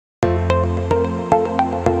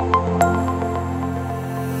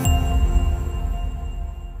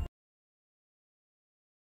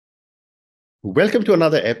Welcome to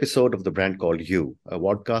another episode of The Brand Called You, a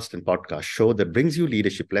podcast and podcast show that brings you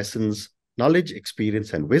leadership lessons, knowledge,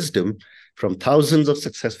 experience, and wisdom from thousands of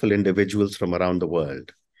successful individuals from around the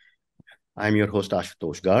world. I'm your host,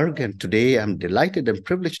 Ashutosh Garg, and today I'm delighted and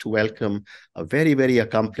privileged to welcome a very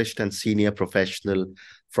accomplished and senior professional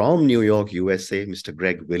from New York, USA, Mr.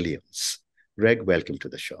 Greg Williams. Greg, welcome to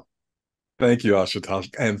the show. Thank you,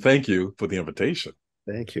 Ashutosh, and thank you for the invitation.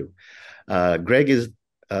 Thank you. Greg is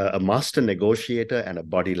a master negotiator and a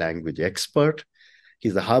body language expert.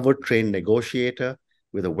 He's a Harvard-trained negotiator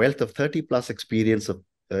with a wealth of 30 plus experience of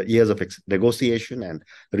years of negotiation and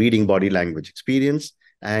reading body language experience.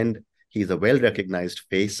 And he's a well-recognized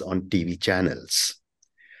face on TV channels.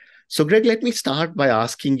 So, Greg, let me start by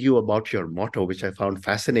asking you about your motto, which I found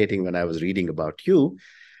fascinating when I was reading about you.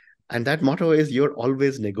 And that motto is, you're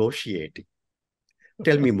always negotiating.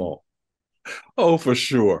 Tell me more. Oh, for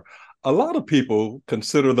sure. A lot of people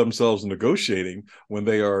consider themselves negotiating when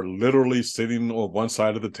they are literally sitting on one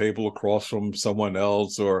side of the table across from someone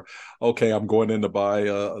else, or, okay, I'm going in to buy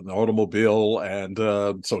an automobile, and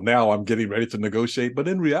so now I'm getting ready to negotiate. But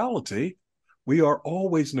in reality, we are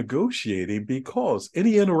always negotiating because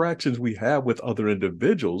any interactions we have with other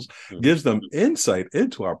individuals gives them insight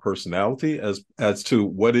into our personality as to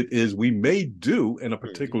what it is we may do in a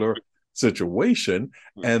particular situation.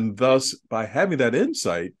 And thus, by having that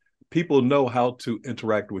insight, people know how to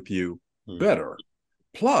interact with you better.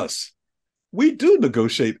 Plus, we do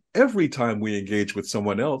negotiate every time we engage with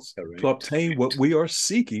someone else to obtain what we are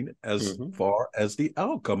seeking as far as the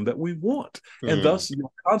outcome that we want. And thus, you're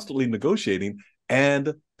constantly negotiating,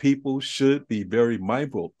 and people should be very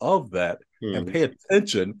mindful of that and pay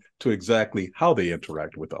attention to exactly how they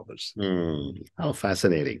interact with others. How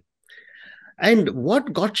fascinating. And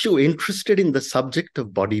what got you interested in the subject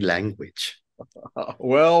of body language?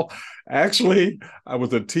 Well, actually, I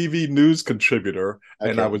was a TV news contributor,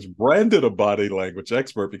 and I was branded a body language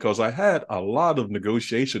expert because I had a lot of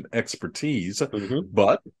negotiation expertise.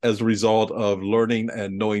 But as a result of learning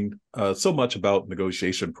and knowing so much about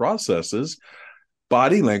negotiation processes,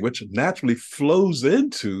 body language naturally flows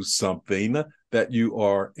into something that you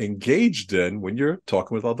are engaged in when you're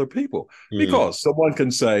talking with other people. Because someone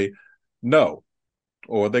can say no,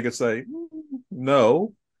 or they could say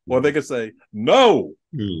no, or they could say no.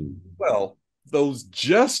 Well, those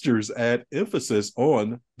gestures add emphasis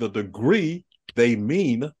on the degree they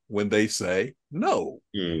mean when they say no.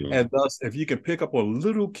 And thus, if you can pick up on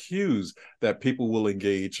little cues that people will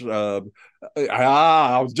engage, I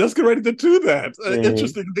was just getting ready to do that.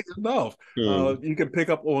 Interestingly enough, you can pick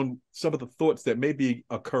up on some of the thoughts that may be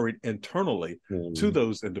occurring internally to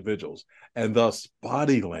those individuals. And thus,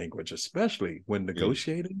 body language, especially when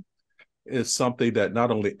negotiating, is something that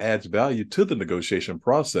not only adds value to the negotiation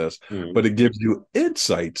process, but it gives you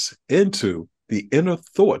insights into the inner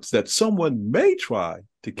thoughts that someone may try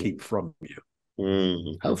to keep from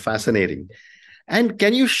you. How fascinating. And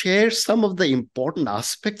can you share some of the important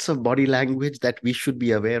aspects of body language that we should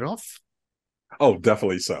be aware of? Oh,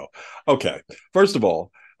 definitely so. Okay. First of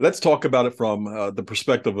all, let's talk about it from the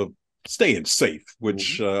perspective of staying safe,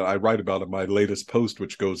 which I write about in my latest post,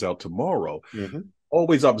 which goes out tomorrow.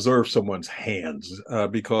 Always observe someone's hands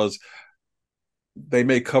because they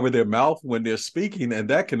may cover their mouth when they're speaking, and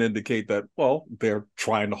that can indicate that, well, they're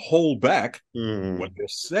trying to hold back what they're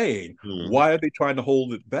saying. Why are they trying to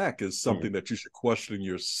hold it back is something that you should question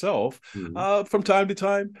yourself. From time to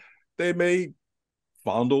time, they may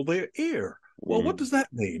fondle their ear. Well, what does that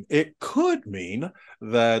mean? It could mean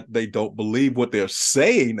that they don't believe what they're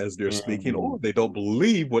saying as they're speaking, or they don't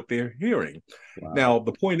believe what they're hearing. Now,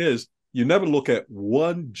 the point is, you never look at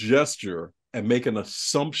one gesture and make an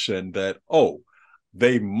assumption that, oh,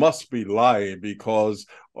 they must be lying because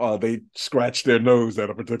they scratched their nose at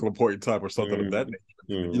a particular point in time or something of that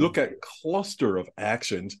nature. You look at a cluster of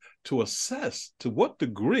actions to assess to what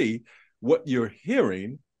degree what you're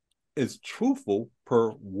hearing is truthful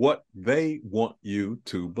per what they want you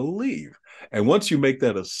to believe. And once you make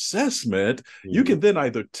that assessment, you can then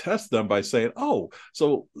either test them by saying, oh,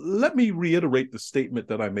 so let me reiterate the statement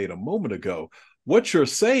that I made a moment ago. What you're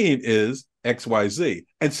saying is XYZ,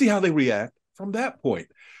 and see how they react from that point.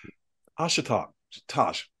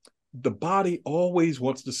 Ashutosh, the body always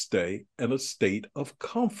wants to stay in a state of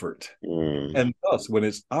comfort. And thus, when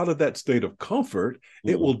it's out of that state of comfort,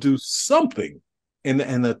 it will do something in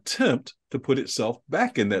an attempt to put itself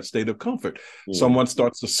back in that state of comfort. Someone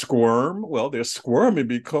starts to squirm. Well, they're squirming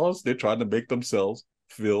because they're trying to make themselves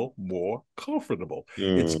feel more comfortable.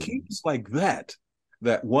 It's cues like that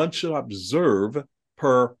that one should observe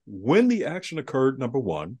per when the action occurred, number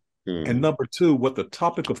one, And number two, what the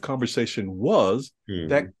topic of conversation was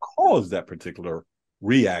that caused that particular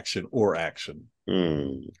reaction or action.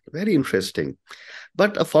 Very interesting.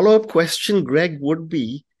 But a follow-up question, Greg, would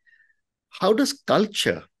be, how does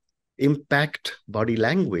culture impact body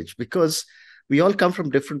language? Because we all come from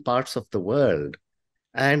different parts of the world,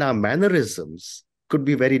 and our mannerisms could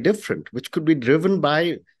be very different, which could be driven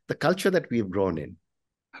by the culture that we've grown in.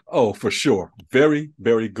 Oh, for sure. Very,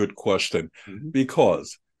 very good question.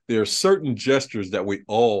 Because there are certain gestures that we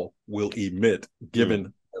all will emit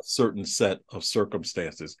given a certain set of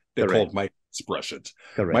circumstances. They're called microexpressions.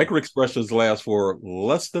 Microexpressions last for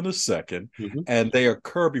less than a second, and they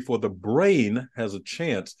occur before the brain has a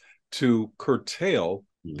chance to curtail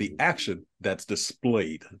the action that's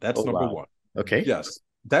displayed. That's number one. Okay. Yes,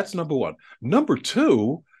 that's number one. Number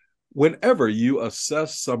two, whenever you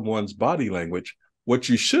assess someone's body language, what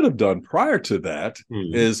you should have done prior to that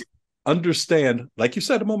is understand, like you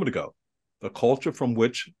said a moment ago, the culture from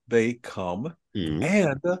which they come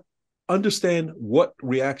and understand what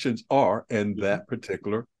reactions are in that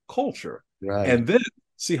particular culture. And then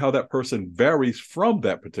see how that person varies from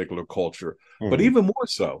that particular culture. But even more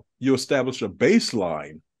so, you establish a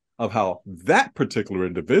baseline of how that particular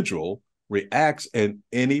individual reacts in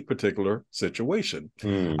any particular situation.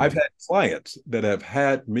 I've had clients that have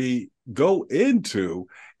had me go into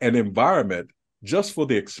an environment just for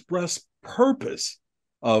the express purpose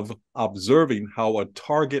of observing how a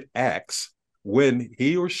target acts when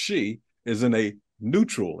he or she is in a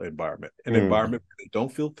neutral environment, an environment where they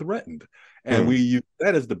don't feel threatened. And we use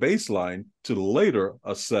that as the baseline to later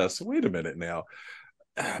assess, wait a minute now,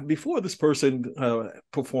 before this person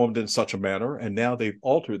performed in such a manner, and now they've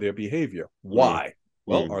altered their behavior. Why?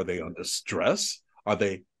 Well, are they under stress? Are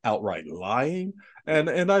they outright lying?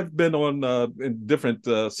 And I've been on in different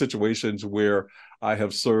situations where I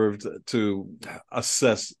have served to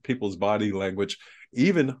assess people's body language,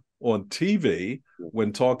 even on TV,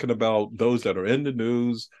 when talking about those that are in the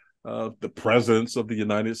news, the presidents of the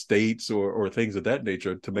United States or things of that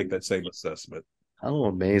nature, to make that same assessment. Oh,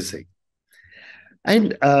 amazing.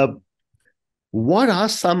 And what are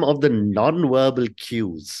some of the non-verbal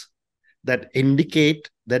cues that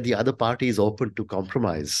indicate that the other party is open to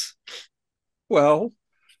compromise? Well,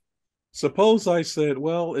 suppose I said,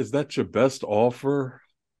 well, is that your best offer?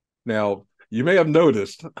 Now, you may have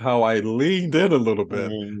noticed how I leaned in a little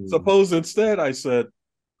bit. Suppose instead I said,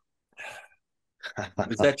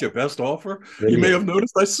 is that your best offer? Brilliant. You may have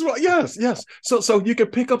noticed I swear, yes. So you can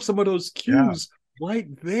pick up some of those cues right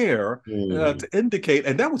there to indicate,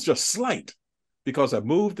 and that was just slight, because I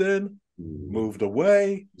moved in, moved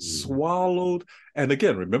away, swallowed. And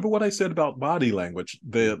again, remember what I said about body language.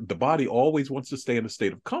 The body always wants to stay in a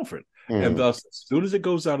state of comfort. And thus, as soon as it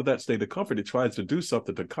goes out of that state of comfort, it tries to do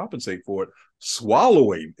something to compensate for it.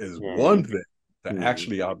 Swallowing is one thing to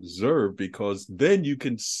actually observe, because then you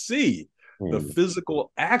can see the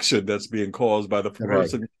physical action that's being caused by the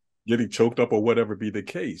person getting choked up or whatever be the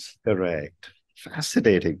case. Correct.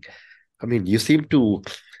 Fascinating. I mean, you seem to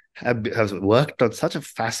have worked on such a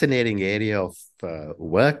fascinating area of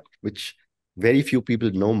work, which very few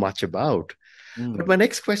people know much about. But my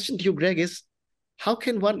next question to you, Greg, is how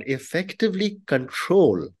can one effectively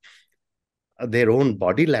control their own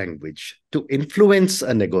body language to influence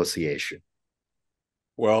a negotiation?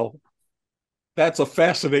 Well, that's a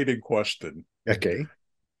fascinating question. Okay.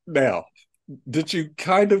 Now, did you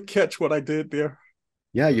kind of catch what I did there?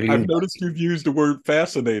 Yeah, I've noticed you've used the word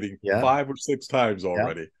fascinating 5 or 6 times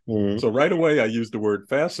already. So right away, I used the word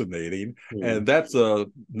fascinating, and that's a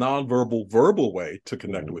nonverbal verbal way to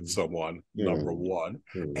connect with someone, number one.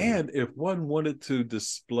 And if one wanted to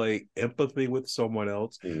display empathy with someone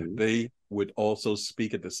else, they would also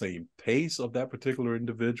speak at the same pace of that particular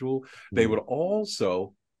individual. They would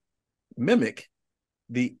also mimic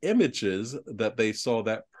the images that they saw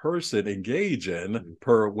that person engage in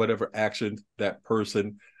per whatever action that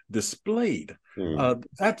person displayed.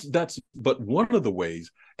 That's but one of the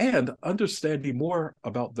ways, and understanding more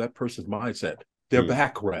about that person's mindset, their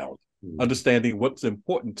background, understanding what's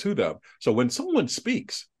important to them. So when someone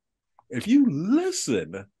speaks, if you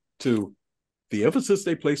listen to the emphasis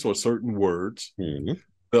they place on certain words,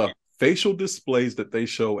 the facial displays that they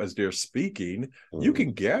show as they're speaking, you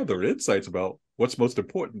can gather insights about what's most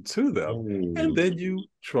important to them. And then you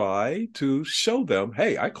try to show them,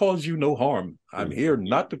 hey, I cause you no harm. I'm here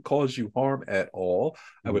not to cause you harm at all.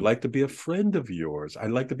 I would like to be a friend of yours. I'd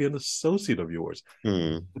like to be an associate of yours.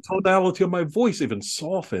 The tonality of my voice even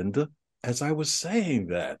softened as I was saying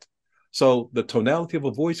that. So the tonality of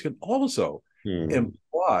a voice can also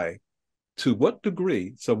imply to what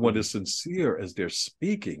degree someone is sincere as they're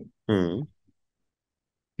speaking.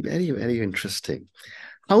 Very, very interesting.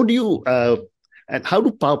 How do you and how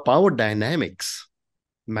do power dynamics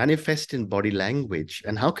manifest in body language,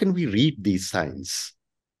 and how can we read these signs?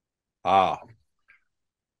 Ah,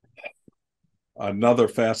 another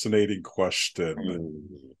fascinating question. Mm.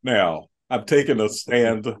 Now, I've taken a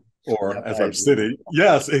stand, or Yep, as I I'm agree. sitting,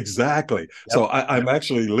 yes, exactly. So Yep. I'm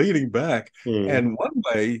actually leaning back. Mm. And one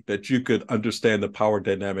way that you could understand the power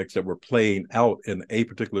dynamics that were playing out in a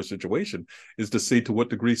particular situation is to see to what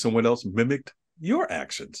degree someone else mimicked your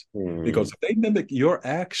actions. Mm. Because if they mimic your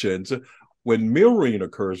actions, when mirroring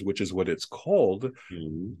occurs, which is what it's called,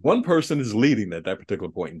 Mm. one person is leading at that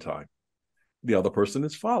particular point in time, the other person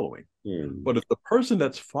is following. Mm. But if the person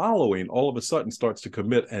that's following all of a sudden starts to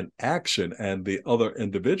commit an action and the other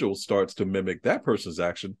individual starts to mimic that person's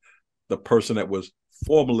action, the person that was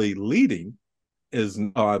formerly leading is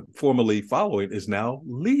formerly following is now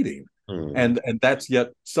leading. Mm. And that's yet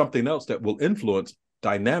something else that will influence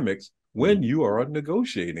dynamics Mm. when you are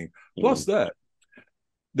negotiating. Mm. Plus that,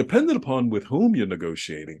 depending upon with whom you're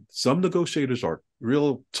negotiating, some negotiators are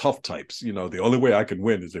real tough types. You know, the only way I can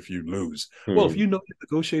win is if you lose. Well, if Mm. you know you're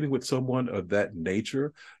negotiating with someone of that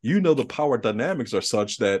nature, you know the power dynamics are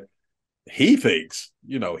such that he thinks,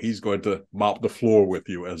 you know, he's going to mop the floor with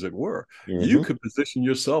you, as it were. You Mhm. could position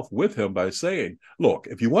yourself with him by saying, look,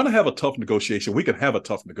 if you want to have a tough negotiation, we can have a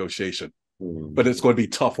tough negotiation, but Mm. it's going to be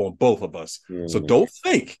tough on both of us. So Mm. don't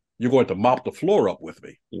think you're going to mop the floor up with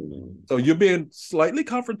me. Mm. So you're being slightly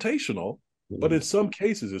confrontational, but in Mm. some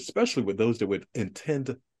cases, especially with those that would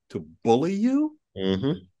intend to bully you,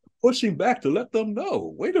 Mhm. pushing back to let them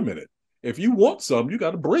know, wait a minute, if you want some, you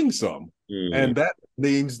got to bring some. Mm. And that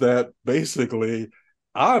means that basically,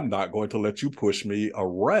 I'm not going to let you push me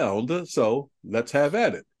around. So let's have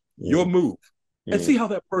at it. Your Mm. move. And see Mm. how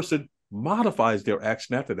that person modifies their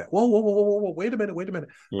action after that. Whoa, whoa, whoa, whoa, whoa, wait a minute, wait a minute.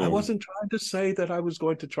 I Mm. wasn't trying to say that I was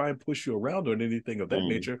going to try and push you around or anything of that Mm.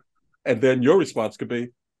 nature. And then your response could be,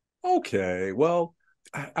 okay, well,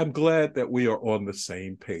 I'm glad that we are on the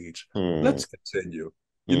same page. Mm. Let's continue.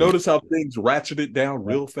 You Mm. notice how things ratcheted down Yep.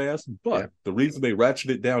 real fast, but Yep. the reason they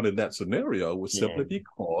ratcheted down in that scenario was simply Mm.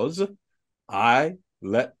 because I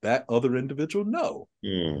let that other individual know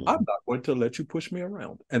Mm. I'm not going to let you push me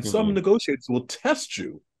around. And some Mm. negotiators will test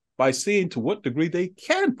you by seeing to what degree they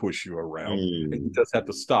can push you around, and you Mm. just have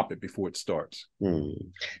to stop it before it starts.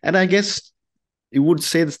 Mm. And I guess you would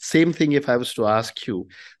say the same thing if I was to ask you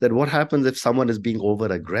that what happens if someone is being over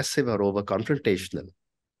aggressive or over confrontational?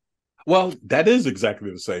 Well, that is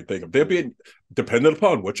exactly the same thing. If they're being dependent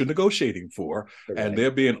upon what you're negotiating for, and Correct.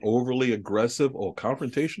 they're being overly aggressive or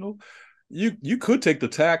confrontational, you could take the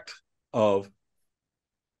tact of,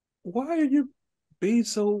 why are you being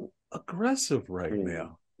so aggressive right Mm.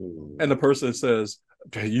 now? Mm. And the person says,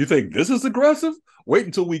 you think this is aggressive? Wait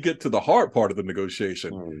until we get to the hard part of the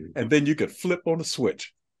negotiation. Mm. And then you could flip on a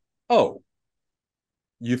switch. Oh,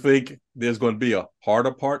 you think there's going to be a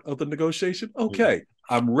harder part of the negotiation? Mm. Okay,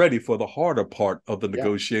 I'm ready for the harder part of the Yeah.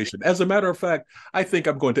 negotiation. As a matter of fact, I think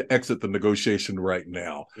I'm going to exit the negotiation right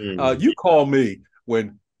now. Mm. You call me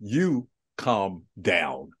when you calm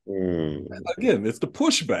down. Mm. Again, it's the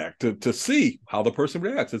pushback to see how the person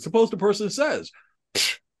reacts. And suppose the person says,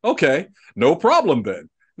 okay, no problem then.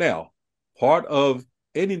 Now, part of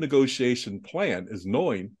any negotiation plan is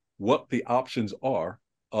knowing what the options are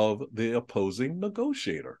of the opposing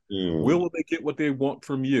negotiator. Where Mm. will they get what they want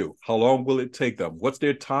from you? How long will it take them? What's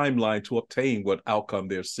their timeline to obtain what outcome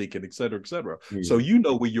they're seeking, et cetera, et cetera. So Mm. you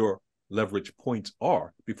know where your leverage points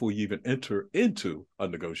are before you even enter into a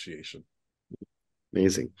negotiation.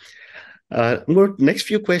 Amazing. Next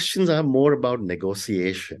few questions are more about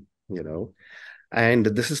negotiation, and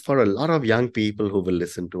this is for a lot of young people who will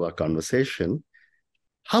listen to our conversation.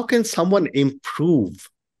 How can someone improve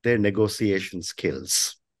their negotiation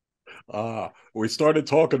skills? We started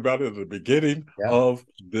talking about it at the beginning Yeah. of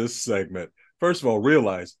this segment. First of all,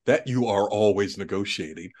 realize that you are always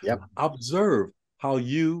negotiating. Yep. Observe how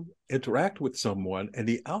you interact with someone and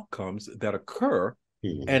the outcomes that occur,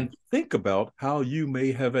 Mm. and think about how you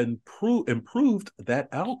may have improved that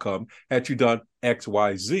outcome had you done X,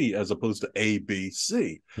 Y, Z as opposed to A, B,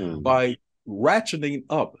 C. Mm. By ratcheting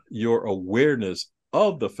up your awareness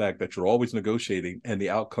of the fact that you're always negotiating and the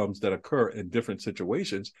outcomes that occur in different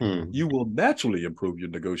situations, Mm. you will naturally improve your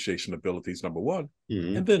negotiation abilities, number one,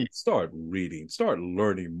 Mm. and then start reading, start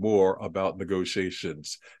learning more about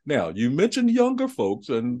negotiations. Now, you mentioned younger folks,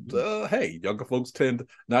 and hey, younger folks tend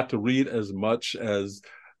not to read as much as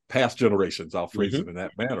past generations. I'll phrase Mhm. it in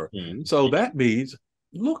that manner. Mhm. So that means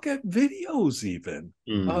look at videos even.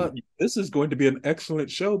 Mm. This is going to be an excellent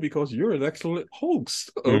show because you're an excellent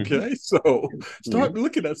host. Mm-hmm. Okay. So start Mm-hmm.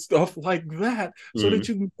 looking at stuff like that so Mm-hmm. that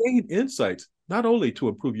you can gain insights, not only to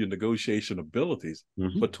improve your negotiation abilities,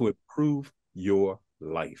 Mm-hmm. but to improve your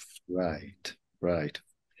life. Right, right.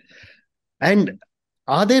 And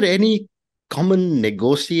are there any common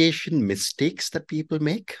negotiation mistakes that people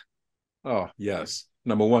make? Oh, yes.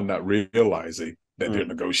 Number one, not realizing that they're Mm.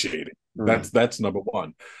 negotiating. Mm. That's number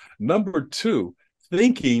one. Number two,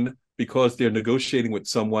 thinking because they're negotiating with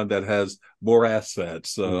someone that has more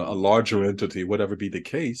assets, a Mm. larger entity, whatever be the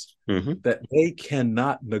case, Mm-hmm. that they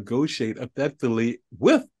cannot negotiate effectively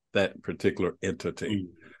with that particular entity. Mm.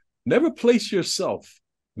 Never place yourself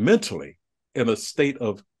mentally in a state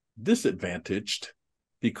of disadvantaged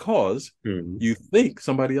because Mm. you think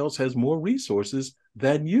somebody else has more resources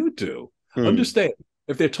than you do. Mm. Understand,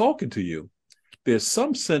 if they're talking to you, there's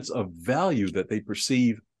some sense of value that they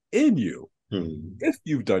perceive in you. Mm. If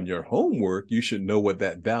you've done your homework, you should know what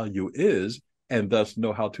that value is and thus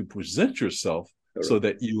know how to present yourself so Correct.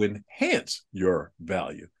 that you enhance your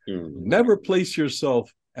value. Mm. Never place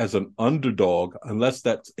yourself as an underdog unless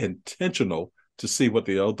that's intentional to see what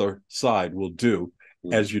the other side will do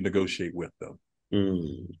Mm. as you negotiate with them.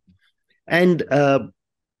 Mm. And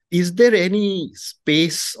is there any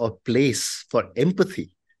space or place for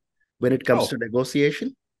empathy when it comes Oh, to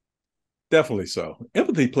negotiation? definitely so.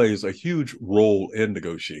 Empathy plays a huge role in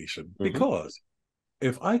negotiation Mm-hmm. because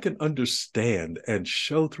if I can understand and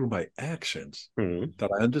show through my actions Mm. that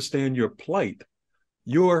I understand your plight,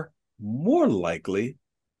 you're more likely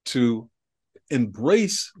to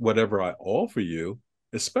embrace whatever I offer you,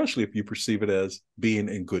 especially if you perceive it as being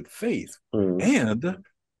in good faith. Mm. And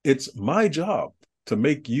it's my job to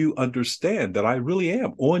make you understand that I really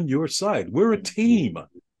am on your side. We're a team.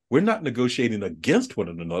 We're not negotiating against one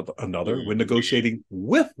another. We're Mm. negotiating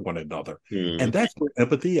with one another. And Mm. that's where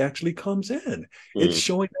empathy actually comes in. It's Mm.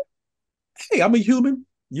 showing, hey, I'm a human.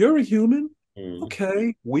 You're a human. Mm.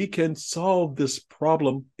 Okay, we can solve this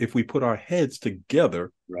problem if we put our heads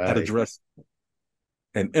together at Right. address.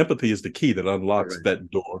 And empathy is the key that unlocks Correct.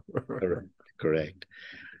 that door. Correct. Correct.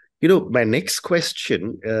 You know, my next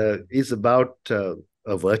question is about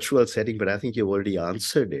a virtual setting, but I think you've already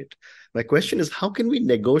answered it. My question is, how can we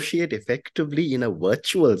negotiate effectively in a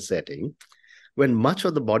virtual setting when much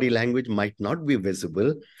of the body language might not be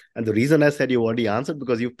visible? And the reason I said you already answered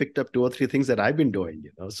because you picked up two or three things that I've been doing,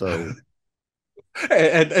 you know. So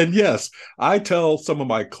And yes, I tell some of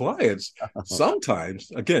my clients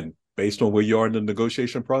sometimes, again, based on where you are in the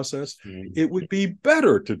negotiation process, mm. it would be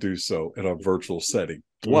better to do so in a virtual setting.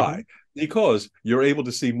 Mm-hmm. Why? Because you're able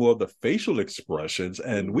to see more of the facial expressions,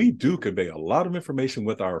 and we do convey a lot of information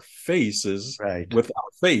with our faces, Right. with our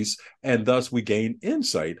face, and thus we gain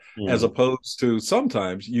insight, as Mm. opposed to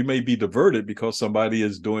sometimes you may be diverted because somebody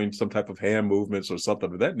is doing some type of hand movements or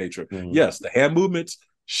something of that nature. Mm. Yes, the hand movements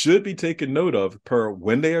should be taken note of per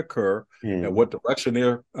when they occur and Mm. what direction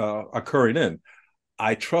they're occurring in.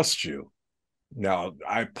 I trust you. Now,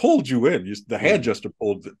 I pulled you in. The hand Mm. gesture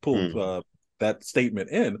pulled Mm. that statement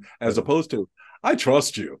in, as opposed to I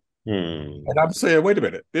trust you. Mm. And I'm saying, wait a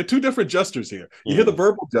minute, there are two different gestures here. You hear the Mm.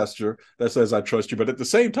 verbal gesture that says I trust you, but at the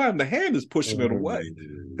same time, the hand is pushing it away.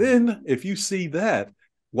 Mm. Then, if you see that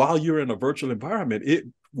while you're in a virtual environment, it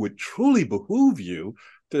would truly behoove you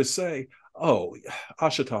to say, "Oh,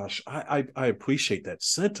 Ashutosh, I appreciate that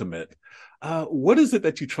sentiment. What is it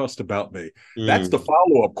that you trust about me?" That's the Mm.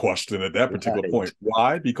 follow-up question at that particular Right. point.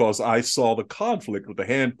 Why? Because I saw the conflict with the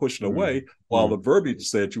hand pushing Mm. away while the Mm. verbiage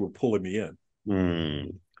said you were pulling me in.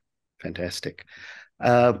 Mm. Fantastic.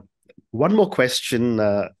 Uh, one more question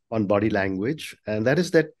on body language, and that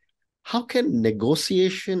is that how can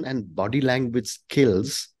negotiation and body language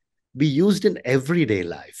skills be used in everyday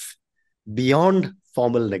life beyond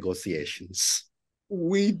formal negotiations?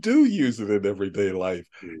 We do use it in everyday life.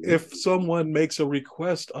 Mm. If someone makes a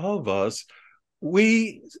request of us,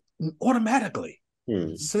 we automatically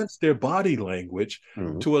Mm. sense their body language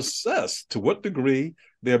Mm. to assess to what degree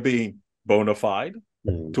they're being bona fide,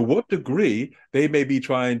 Mm. to what degree they may be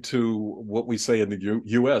trying to, what we say in the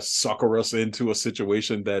US, sucker us into a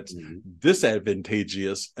situation that's Mm.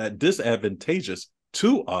 disadvantageous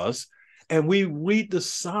to us. And we read the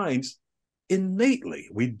signs innately.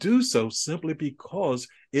 We do so simply because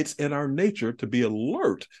it's in our nature to be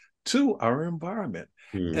alert to our environment.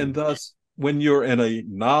 And Mm. thus, when you're in a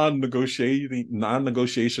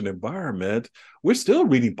non-negotiation environment, we're still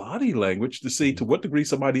reading body language to see to what degree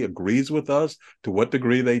somebody agrees with us, to what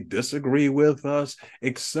degree they disagree with us,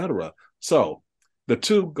 etc. So the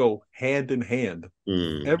two go hand in hand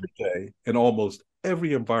Mm. every day in almost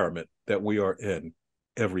every environment that we are in.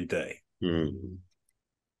 every day.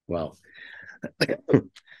 Wow.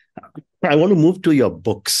 I want to move to your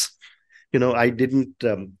books. I didn't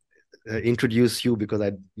introduce you because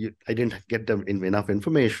I didn't get them enough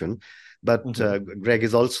information. But Greg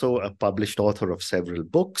is also a published author of several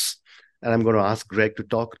books. And I'm going to ask Greg to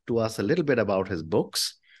talk to us a little bit about his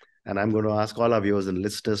books. And I'm going to ask all our viewers and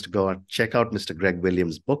listeners to go and check out Mr. Greg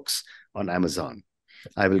Williams' books on Amazon.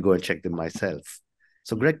 I will go and check them myself.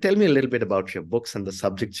 So, Greg, tell me a little bit about your books and the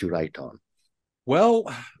subjects you write on. Well,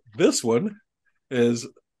 this one is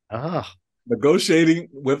negotiating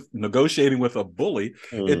with a bully.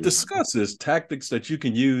 It discusses tactics that you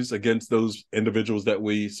can use against those individuals that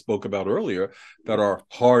we spoke about earlier that are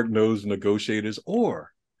hard-nosed negotiators,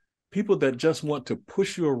 or people that just want to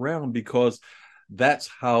push you around because that's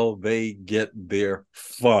how they get their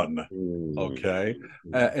fun. Okay.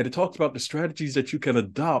 And it talks about the strategies that you can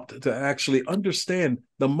adopt to actually understand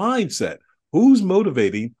the mindset. Who's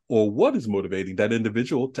motivating or what is motivating that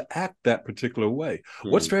individual to act that particular way?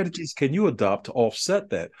 What strategies can you adopt to offset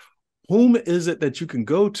that? Whom is it that you can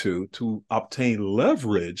go to obtain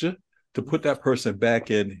leverage to put that person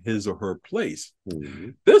back in his or her place?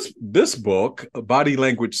 This book, Body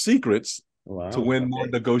Language Secrets to Win More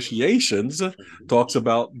Negotiations, talks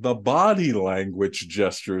about the body language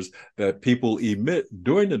gestures that people emit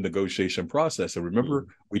during the negotiation process. And remember,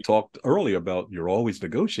 we talked earlier about you're always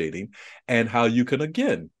negotiating and how you can,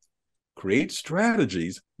 again, create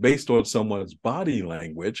strategies based on someone's body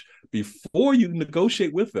language before you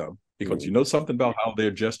negotiate with them, because you know something about how their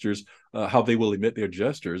gestures, how they will emit their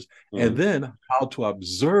gestures, and then how to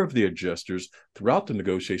observe their gestures throughout the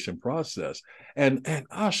negotiation process. And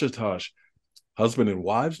Ashutosh, husband and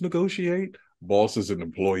wives negotiate, bosses and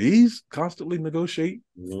employees constantly negotiate,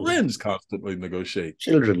 friends constantly negotiate.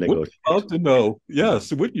 Children negotiate. Would you love to know,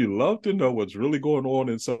 yes, would you love to know what's really going on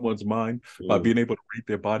in someone's mind by being able to read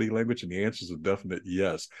their body language? And the answer is a definite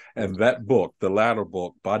yes. And that book, the latter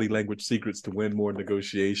book, Body Language Secrets to Win More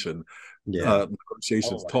Negotiations,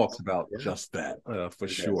 talks about just that for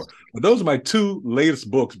sure. But those are my two latest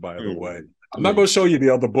books, by the way. I'm not going to show you the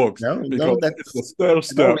other books because it's a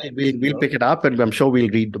step. We'll pick it up, and I'm sure we'll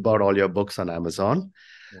read about all your books on Amazon.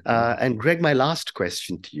 And Greg, my last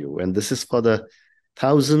question to you, and this is for the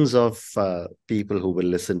thousands of people who will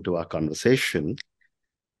listen to our conversation.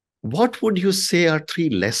 What would you say are 3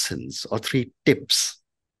 lessons or 3 tips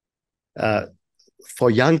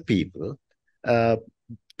for young people to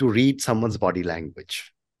read someone's body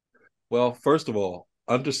language? Well, first of all,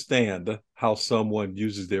 understand how someone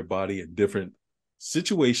uses their body in different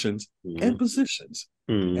situations and positions.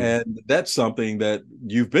 And that's something that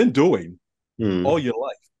you've been doing all your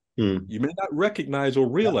life. You may not recognize or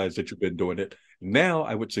realize that you've been doing it. Now,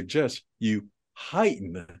 I would suggest you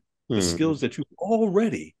heighten the skills that you've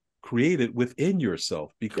already created within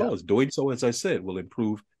yourself, because doing so, as I said, will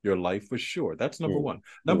improve your life for sure. That's number one.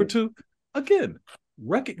 Number two, again,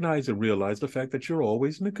 recognize and realize the fact that you're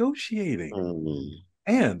always negotiating.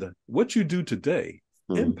 And what you do today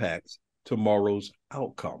impacts tomorrow's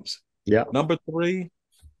outcomes. Number 3,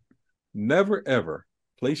 never ever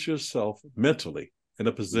place yourself mentally in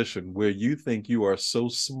a position where you think you are so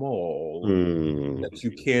small that you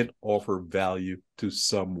can't offer value to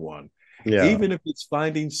someone. Even if it's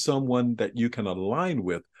finding someone that you can align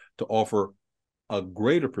with to offer a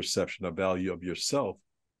greater perception of value of yourself,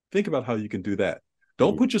 think about how you can do that.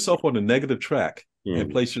 Don't put yourself on a negative track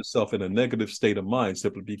and place yourself in a negative state of mind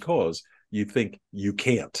simply because you think you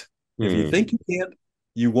can't. If you think you can't,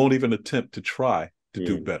 you won't even attempt to try to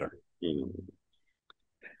do better.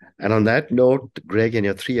 And on that note, Greg, and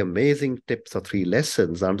your 3 amazing tips or 3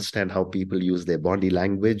 lessons, understand how people use their body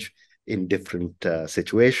language in different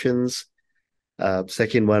situations.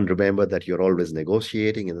 Second one, remember that you're always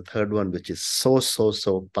negotiating. And the third one, which is so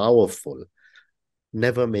powerful,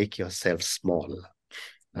 never make yourself small.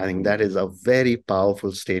 I think that is a very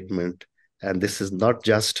powerful statement. And this is not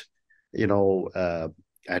just,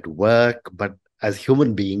 at work, but as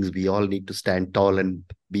human beings, we all need to stand tall and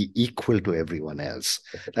be equal to everyone else.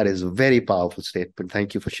 That is a very powerful statement.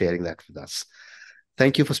 Thank you for sharing that with us.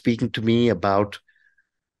 Thank you for speaking to me about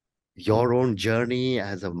your own journey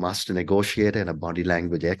as a master negotiator and a body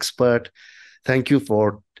language expert. Thank you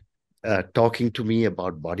for talking to me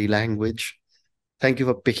about body language. Thank you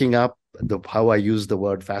for picking up how I used the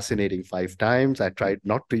word fascinating 5 times. I tried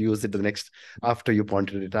not to use it after you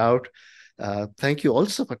pointed it out. Thank you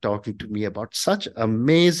also for talking to me about such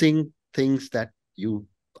amazing things that you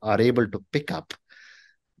are able to pick up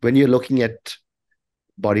when you're looking at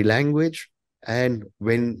body language and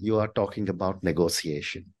when you are talking about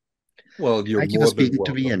negotiation. Well, thank you for speaking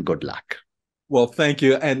to me, and good luck. Well, thank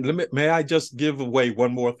you. And may I just give away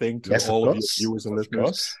one more thing to Yes, of all of your course. viewers and Of listeners?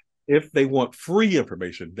 course. If they want free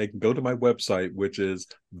information, they can go to my website, which is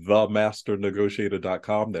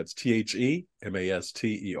themasternegotiator.com. That's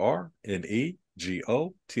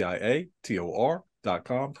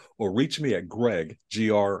THEMASTERNEGOTIATOR.com, or reach me at Greg,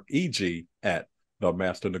 Greg, at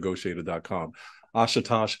themasternegotiator.com.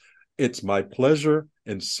 Ashutosh, it's my pleasure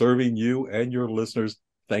in serving you and your listeners.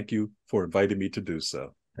 Thank you for inviting me to do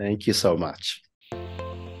so. Thank you so much.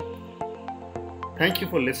 Thank you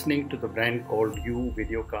for listening to the Brand Called You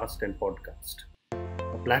videocast and podcast,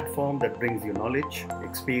 a platform that brings you knowledge,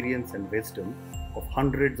 experience, and wisdom of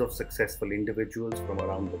hundreds of successful individuals from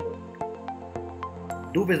around the world.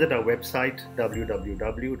 Do visit our website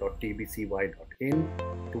www.tbcy.in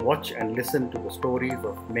to watch and listen to the stories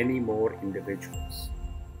of many more individuals.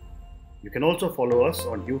 You can also follow us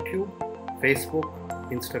on YouTube, Facebook,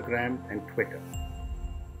 Instagram, and Twitter.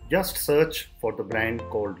 Just search for the Brand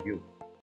Called You.